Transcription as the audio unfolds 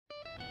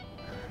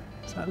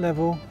Is that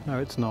level? No,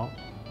 it's not.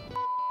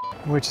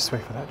 We'll just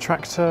wait for that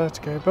tractor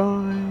to go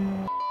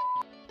by.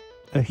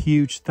 A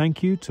huge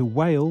thank you to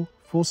Whale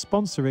for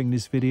sponsoring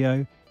this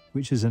video,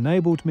 which has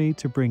enabled me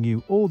to bring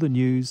you all the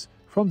news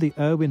from the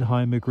Erwin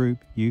Hymer Group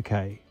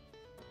UK.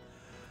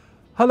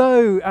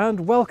 Hello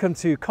and welcome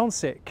to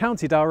Consett,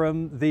 County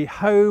Durham, the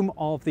home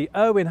of the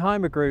Erwin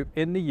Hymer Group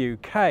in the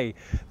UK.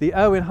 The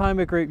Erwin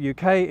Hymer Group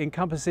UK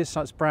encompasses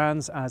such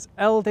brands as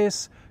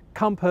Elddis,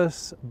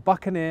 Compass,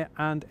 Bucanneer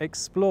and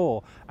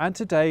Explore, and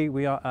today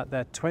we are at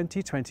their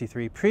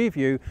 2023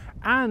 preview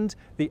and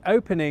the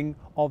opening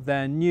of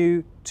their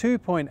new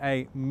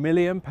 £2.8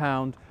 million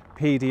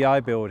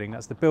PDI building.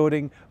 That's the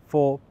building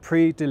for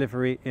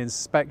pre-delivery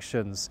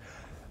inspections.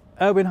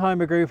 Erwin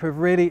Hymer Group are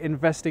really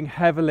investing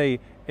heavily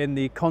in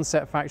the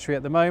concept factory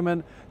at the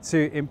moment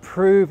to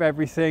improve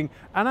everything,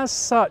 and as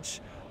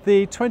such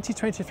the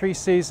 2023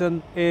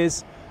 season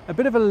is a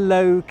bit of a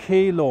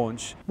low-key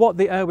launch. What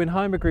the Erwin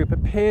Hymer Group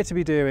appear to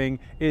be doing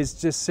is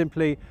just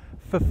simply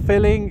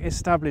fulfilling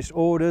established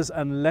orders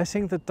and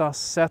letting the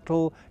dust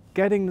settle,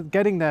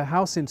 getting their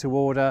house into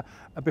order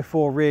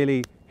before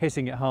really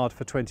hitting it hard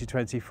for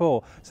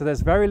 2024. So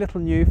there's very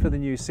little new for the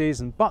new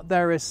season, but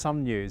there is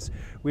some news.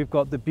 We've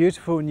got the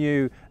beautiful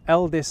new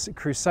Elddis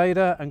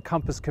Crusader and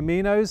Compass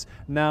Caminos,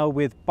 now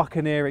with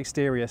Bucanneer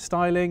exterior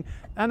styling,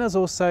 and there's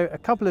also a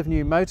couple of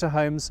new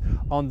motorhomes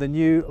on the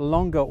new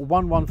longer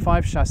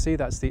 115 chassis.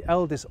 That's the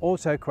Elddis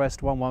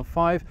AutoQuest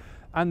 115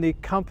 and the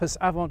Compass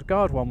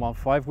Avant-Garde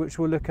 115, which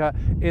we'll look at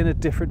in a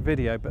different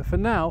video. But for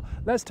now,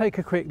 let's take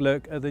a quick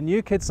look at the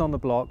new kids on the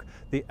block,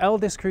 the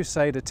Elddis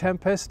Crusader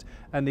Tempest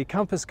and the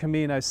Compass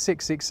Camino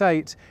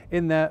 668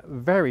 in their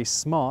very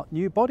smart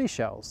new body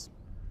shells.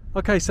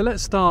 Okay, so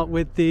let's start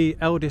with the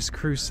Elddis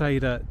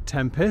Crusader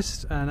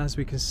Tempest, and as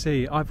we can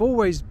see, I've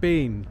always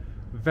been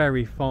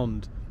very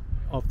fond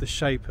of the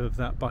shape of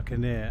that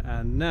Bucanneer,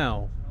 and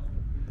now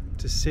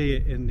to see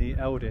it in the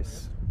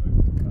Elddis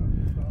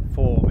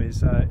form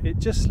is it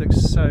just looks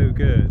so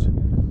good.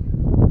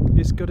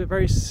 It's got a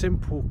very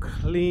simple,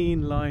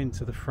 clean line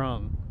to the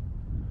front,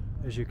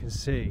 as you can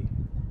see.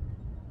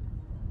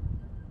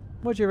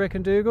 What do you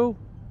reckon, Dougal?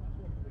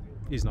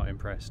 He's not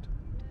impressed.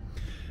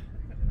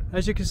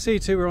 As you can see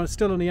too, we're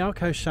still on the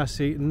Alco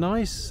chassis.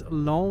 Nice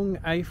long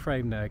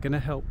A-frame there, going to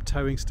help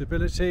towing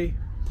stability,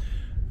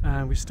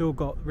 and we've still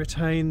got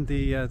retained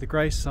the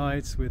grey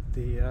sides with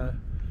the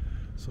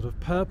sort of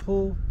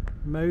purple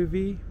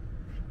mauvey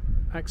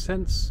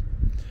accents.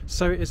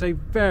 So it is a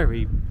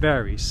very,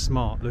 very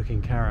smart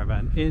looking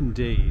caravan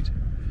indeed.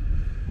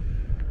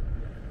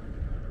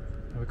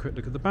 Have a quick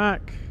look at the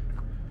back.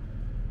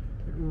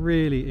 It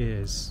really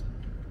is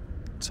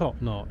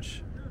top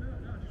notch.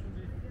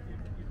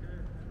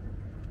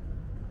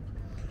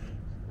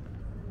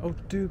 Oh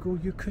Dougal,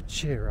 you could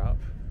cheer up.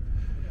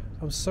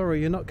 I'm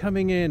sorry, you're not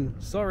coming in.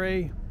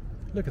 Sorry.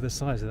 Look at the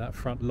size of that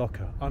front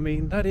locker. I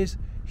mean, that is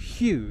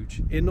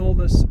huge,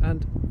 enormous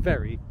and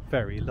very,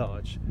 very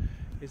large.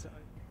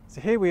 So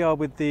here we are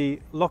with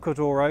the locker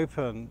door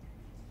open,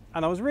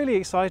 and I was really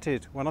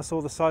excited when I saw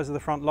the size of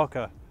the front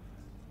locker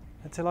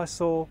until I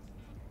saw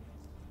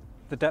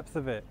the depth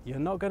of it. You're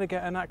not going to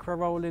get an aqua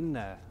roll in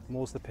there,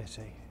 more's the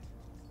pity.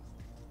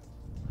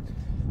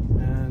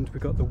 And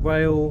we've got the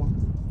Whale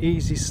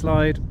easy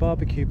slide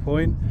barbecue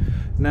point.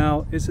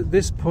 Now it's at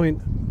this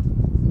point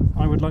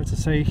I would like to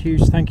say a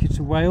huge thank you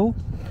to Whale,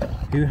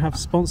 who have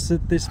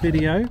sponsored this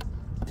video,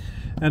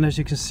 and as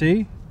you can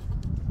see,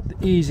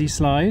 the easy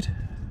slide,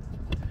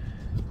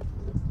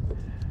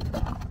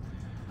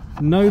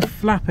 no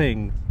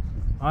flapping.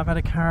 I've had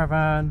a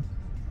caravan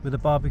with a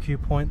barbecue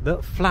point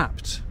that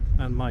flapped,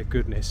 and my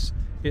goodness,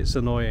 it's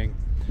annoying.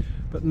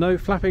 But no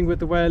flapping with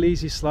the Whale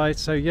easy slide,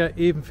 so yeah,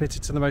 even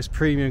fitted to the most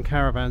premium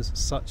caravans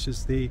such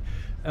as the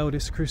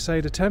Elddis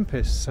Crusader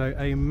Tempest. So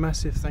a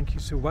massive thank you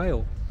to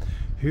Whale,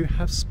 who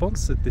have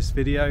sponsored this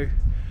video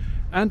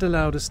and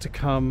allowed us to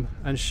come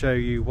and show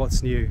you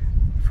what's new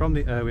from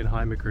the Erwin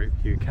Hymer Group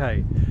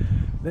UK.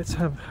 Let's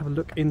have a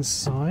look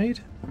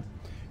inside.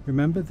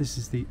 Remember, this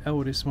is the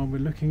Elddis one we're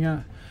looking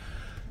at.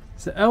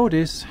 So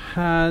Elddis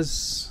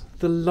has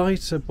the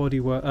lighter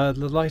bodywork,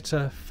 the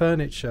lighter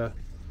furniture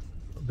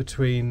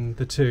between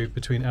the two,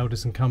 between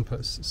Elddis and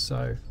Compass.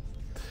 So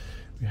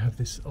we have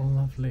this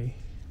lovely,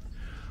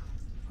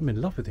 I'm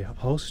in love with the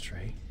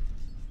upholstery.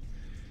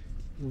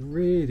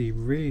 Really,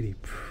 really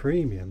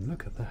premium.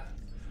 Look at that.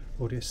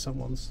 Oh dear,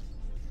 someone's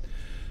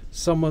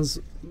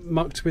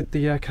mucked with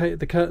the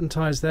curtain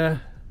ties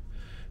there.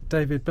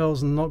 David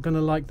Bell's not going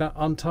to like that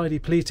untidy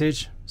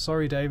pleatage.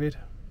 Sorry, David.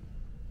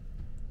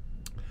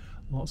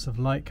 Lots of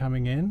light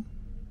coming in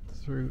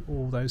through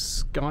all those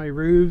sky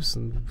roofs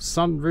and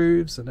sun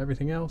roofs and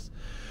everything else.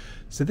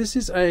 So this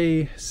is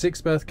a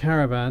six-berth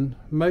caravan,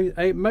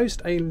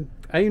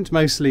 aimed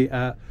mostly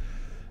at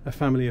a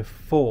family of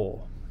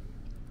 4.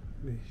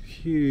 A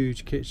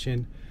huge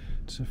kitchen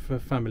for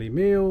family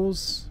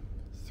meals,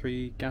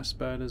 3 gas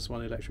burners,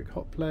 1 electric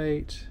hot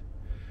plate,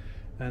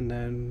 and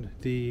then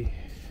the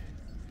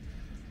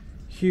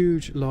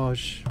huge,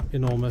 large,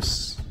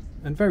 enormous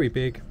and very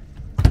big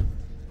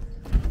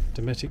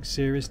Dometic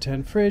Series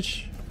 10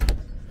 fridge,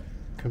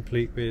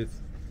 complete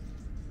with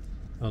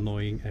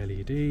annoying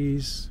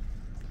LEDs.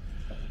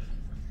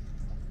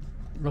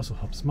 Russell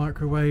Hobbs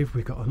microwave,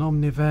 we've got an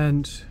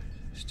Omnivent.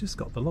 It's just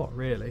got the lot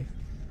really.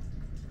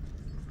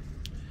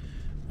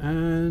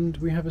 And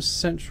we have a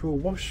central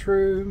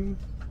washroom.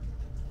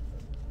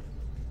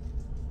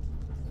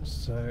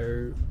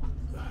 So,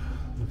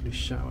 lovely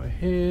shower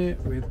here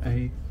with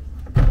a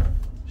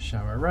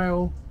shower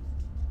rail.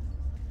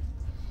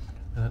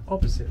 And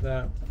opposite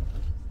that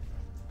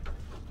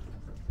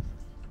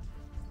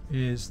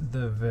is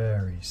the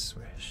very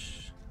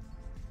swish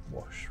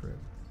washroom.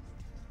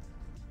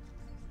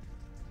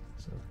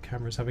 So the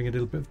camera's having a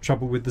little bit of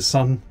trouble with the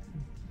sun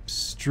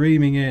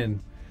streaming in.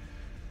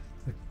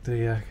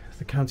 The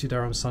County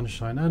Durham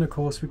sunshine, and of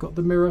course we've got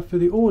the mirror for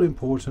the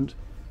all-important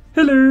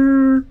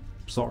hello.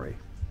 Sorry.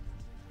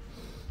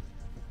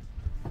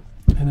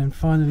 And then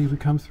finally we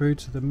come through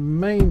to the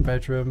main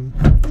bedroom.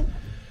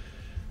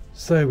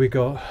 So we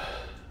got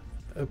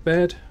a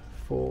bed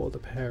for the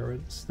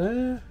parents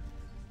there,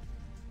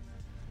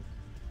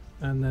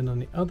 and then on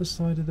the other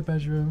side of the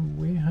bedroom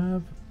we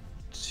have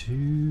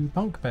 2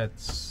 bunk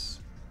beds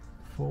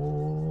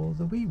for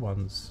the wee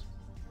ones.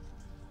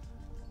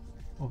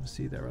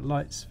 Obviously there are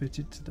lights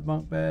fitted to the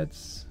bunk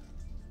beds,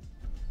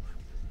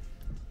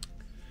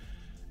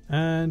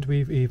 and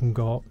we've even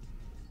got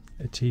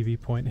a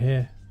TV point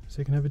here, so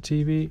you can have a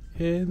TV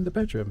in the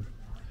bedroom.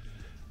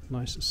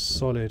 Nice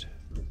solid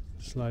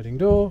sliding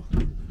door.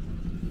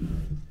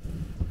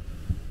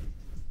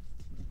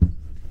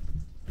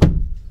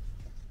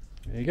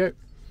 There you go.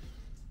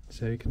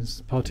 So you can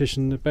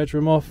partition the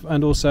bedroom off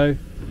and also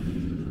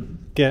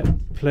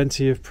get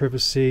plenty of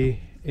privacy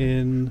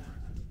in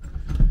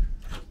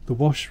the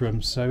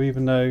washroom. So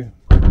even though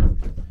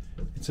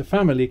it's a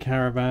family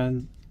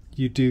caravan,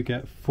 you do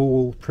get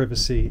full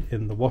privacy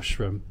in the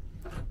washroom.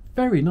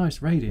 Very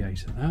nice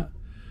radiator, that.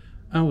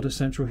 Elddis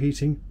central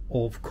heating,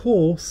 of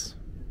course.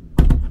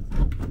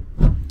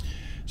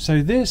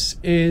 So this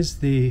is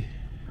the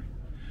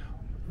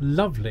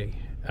lovely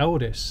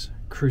Elddis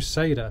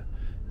Crusader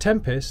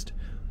Tempest.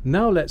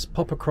 Now let's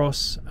pop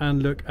across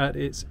and look at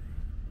its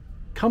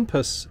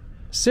Compass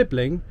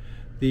sibling,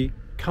 the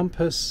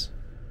Compass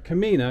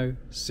Camino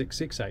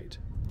 668.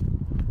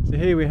 So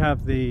here we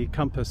have the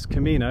Compass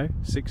Camino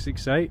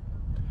 668,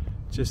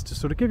 just to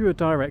sort of give you a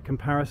direct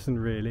comparison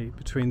really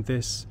between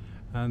this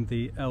and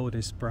the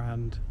Elddis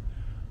brand.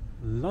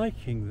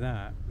 Liking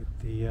that with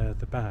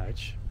the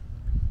badge.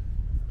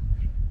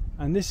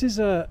 And this is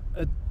a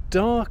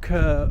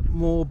darker,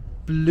 more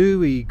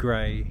bluey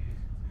grey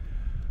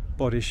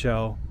body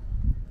shell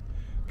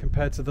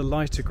compared to the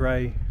lighter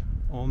grey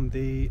on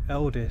the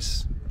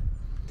Elddis.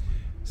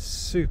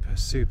 Super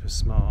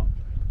smart.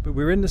 But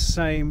we're in the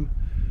same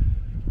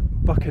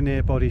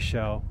Bucanneer body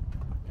shell,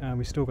 and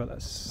we still got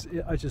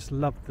that. I just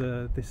love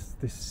this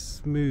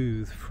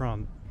smooth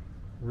front.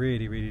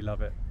 Really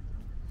love it.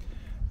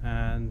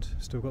 And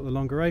still got the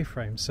longer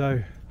A-frame.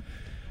 So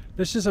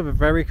let's just have a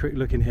very quick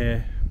look in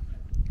here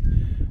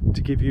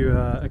to give you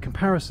a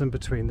comparison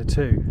between the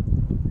two.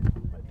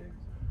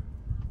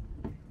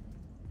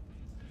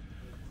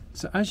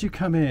 So as you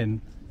come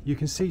in, you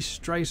can see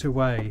straight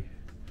away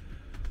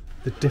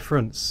the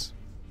difference.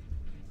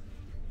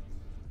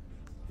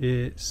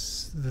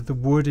 It's the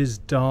wood is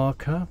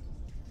darker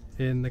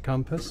in the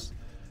Compass.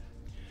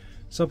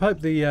 So I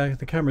hope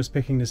the camera's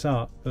picking this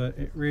up, but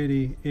it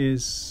really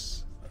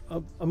is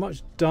a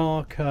much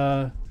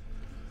darker,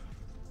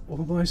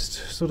 almost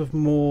sort of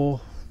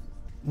more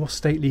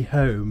stately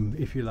home,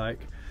 if you like,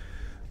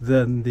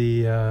 than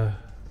the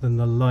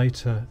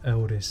lighter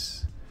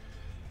Elddis.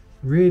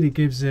 Really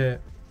gives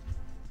it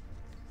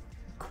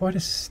quite a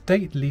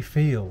stately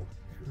feel.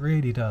 It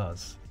really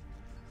does.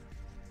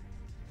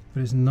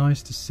 But it's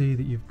nice to see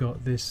that you've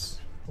got this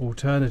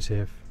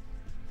alternative.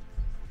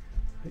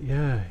 But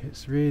yeah,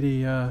 it's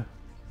really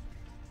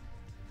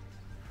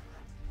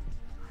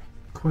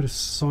quite a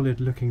solid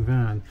looking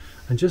van.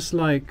 And just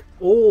like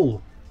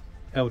all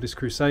Elddis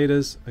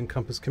Crusaders and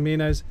Compass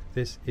Caminos,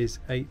 this is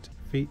 8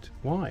 feet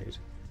wide.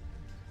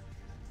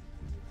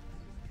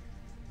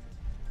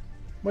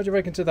 What do you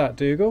reckon to that,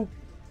 Dougal?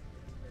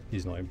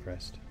 He's not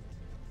impressed.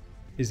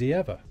 Is he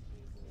ever?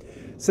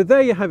 So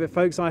there you have it,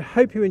 folks. I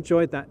hope you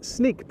enjoyed that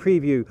sneak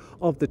preview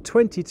of the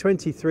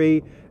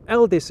 2023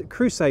 Elddis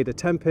Crusader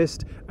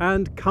Tempest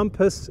and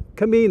Compass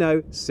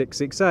Camino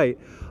 668.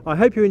 I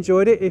hope you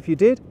enjoyed it. If you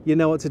did, you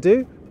know what to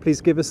do.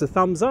 Please give us a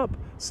thumbs up,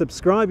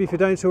 subscribe if you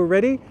don't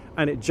already,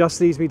 and it just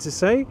leaves me to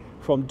say,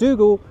 from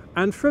Dougal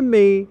and from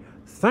me,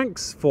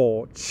 thanks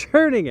for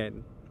tuning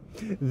in.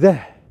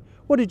 There.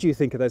 What did you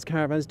think of those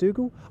caravans,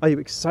 Dougal? Are you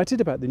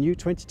excited about the new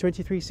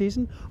 2023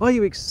 season? Are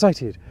you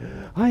excited?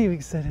 Are you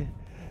excited?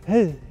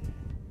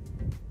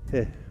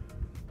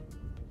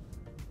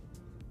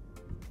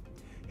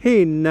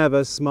 He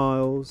never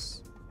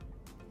smiles.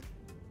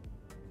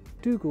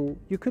 Dougal,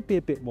 you could be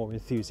a bit more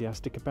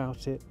enthusiastic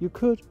about it. You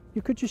could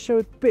just show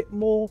a bit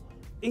more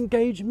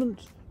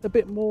engagement, a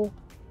bit more...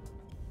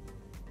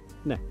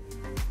 No.